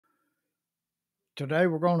Today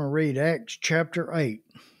we're going to read Acts chapter 8.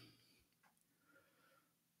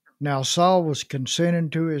 Now Saul was consenting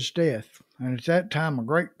to his death, and at that time a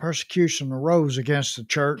great persecution arose against the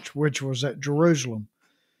church which was at Jerusalem,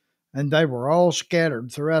 and they were all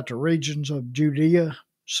scattered throughout the regions of Judea,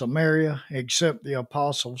 Samaria, except the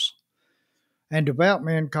apostles. And devout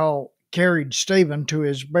men carried Stephen to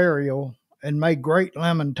his burial, and made great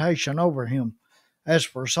lamentation over him. As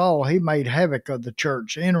for Saul, he made havoc of the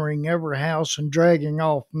church, entering every house and dragging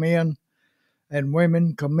off men and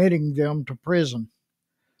women, committing them to prison.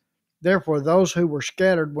 Therefore those who were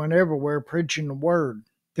scattered went everywhere preaching the word.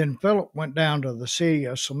 Then Philip went down to the city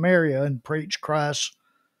of Samaria and preached Christ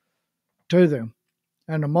to them.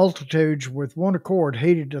 And the multitudes with one accord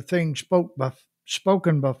heeded the things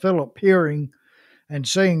spoken by Philip, hearing and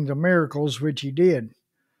seeing the miracles which he did.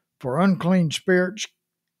 For unclean spirits,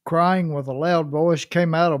 crying with a loud voice,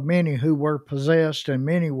 came out of many who were possessed, and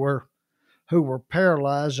many who were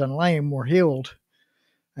paralyzed and lame were healed.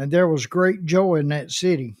 And there was great joy in that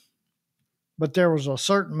city. But there was a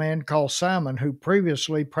certain man called Simon who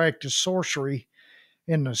previously practiced sorcery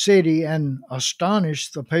in the city and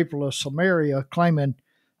astonished the people of Samaria, claiming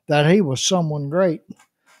that he was someone great,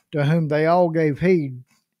 to whom they all gave heed,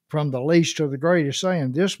 from the least to the greatest,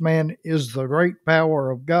 saying, "This man is the great power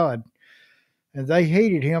of God." And they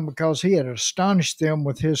hated him because he had astonished them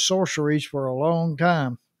with his sorceries for a long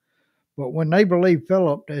time. But when they believed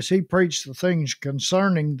Philip, as he preached the things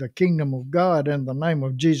concerning the kingdom of God and the name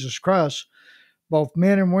of Jesus Christ, both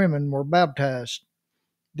men and women were baptized.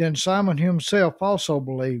 Then Simon himself also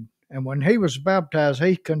believed, and when he was baptized,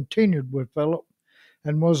 he continued with Philip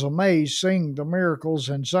and was amazed, seeing the miracles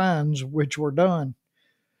and signs which were done.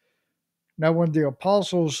 Now when the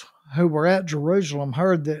apostles who were at Jerusalem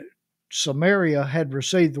heard that Samaria had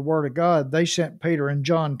received the word of God, they sent Peter and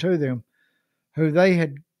John to them, who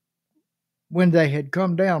when they had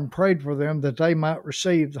come down, prayed for them that they might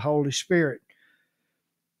receive the Holy Spirit.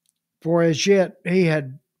 For as yet he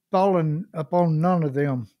had fallen upon none of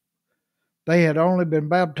them. They had only been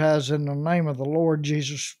baptized in the name of the Lord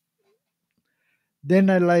Jesus. Then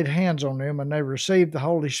they laid hands on them, and they received the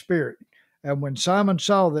Holy Spirit. And when Simon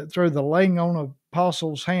saw that through the laying on of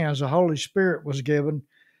apostles' hands the Holy Spirit was given,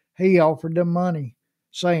 he offered them money,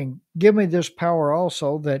 saying, "Give me this power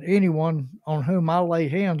also, that anyone on whom I lay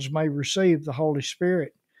hands may receive the Holy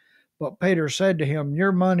Spirit." But Peter said to him,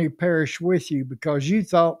 "Your money perish with you, because you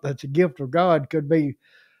thought that the gift of God could be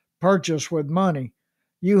purchased with money.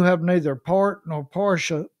 You have neither part nor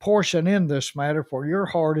portion in this matter, for your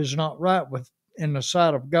heart is not right in the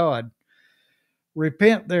sight of God.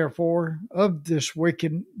 Repent, therefore, of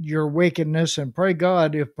your wickedness, and pray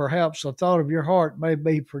God if perhaps the thought of your heart may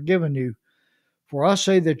be forgiven you. For I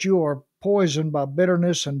see that you are poisoned by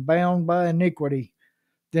bitterness and bound by iniquity."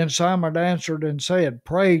 Then Simon answered and said,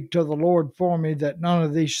 "Pray to the Lord for me, that none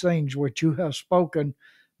of these things which you have spoken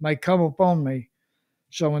may come upon me."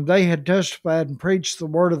 So when they had testified and preached the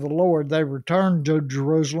word of the Lord, they returned to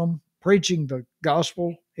Jerusalem, preaching the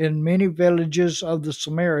gospel in many villages of the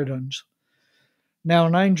Samaritans. Now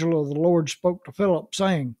an angel of the Lord spoke to Philip,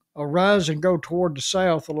 saying, "Arise and go toward the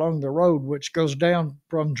south along the road which goes down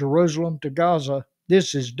from Jerusalem to Gaza.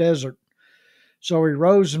 This is desert." So he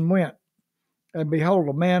rose and went. And behold,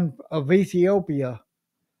 a man of Ethiopia,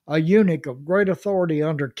 a eunuch of great authority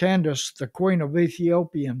under Candace, the queen of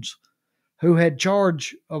Ethiopians, who had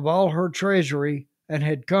charge of all her treasury and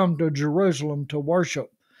had come to Jerusalem to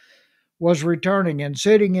worship, was returning, and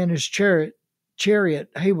sitting in his chariot,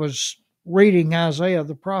 he was reading Isaiah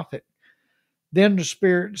the prophet. Then the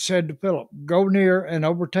Spirit said to Philip, "Go near and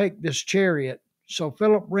overtake this chariot." So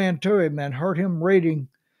Philip ran to him and heard him reading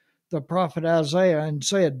the prophet Isaiah, and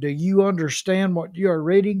said, "Do you understand what you are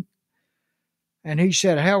reading?" And he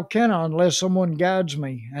said, "How can I unless someone guides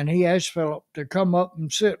me?" And he asked Philip to come up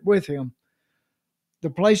and sit with him.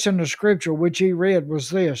 The place in the scripture which he read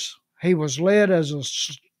was this: "He was led as a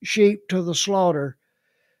sheep to the slaughter,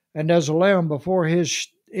 and as a lamb before his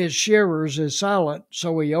shearers is silent,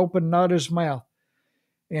 so he opened not his mouth.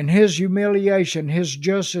 In his humiliation his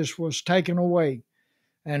justice was taken away.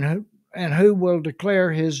 And who will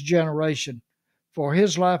declare his generation? For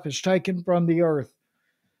his life is taken from the earth."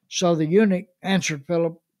 So the eunuch answered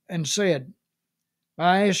Philip and said,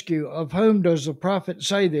 "I ask you, of whom does the prophet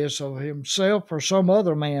say this, of himself or some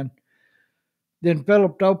other man?" Then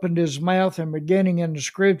Philip opened his mouth, and beginning in the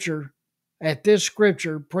scripture, at this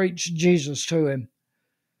scripture, preached Jesus to him.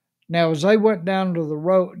 Now as they went down the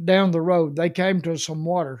road, they came to some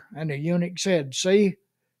water, and the eunuch said, "See,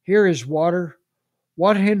 here is water.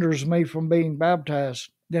 What hinders me from being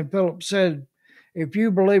baptized?" Then Philip said, "If you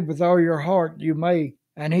believe with all your heart, you may."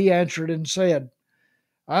 And he answered and said,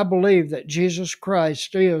 I believe that Jesus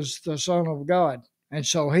Christ is the Son of God. And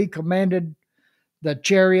so he commanded the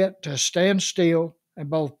chariot to stand still, and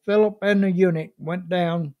both Philip and the eunuch went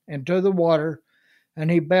down into the water, and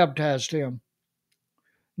he baptized him.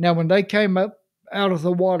 Now, when they came up out of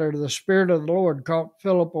the water, the Spirit of the Lord caught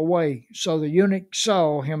Philip away, so the eunuch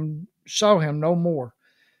saw him no more,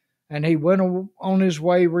 and he went on his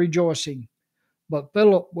way rejoicing. But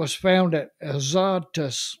Philip was found at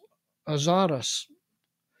Azotus,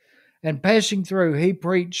 and passing through, he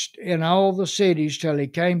preached in all the cities till he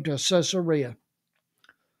came to Caesarea.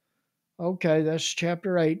 Okay, that's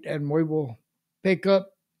chapter 8, and we will pick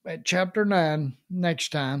up at chapter 9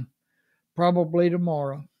 next time, probably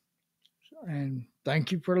tomorrow. And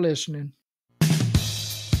thank you for listening.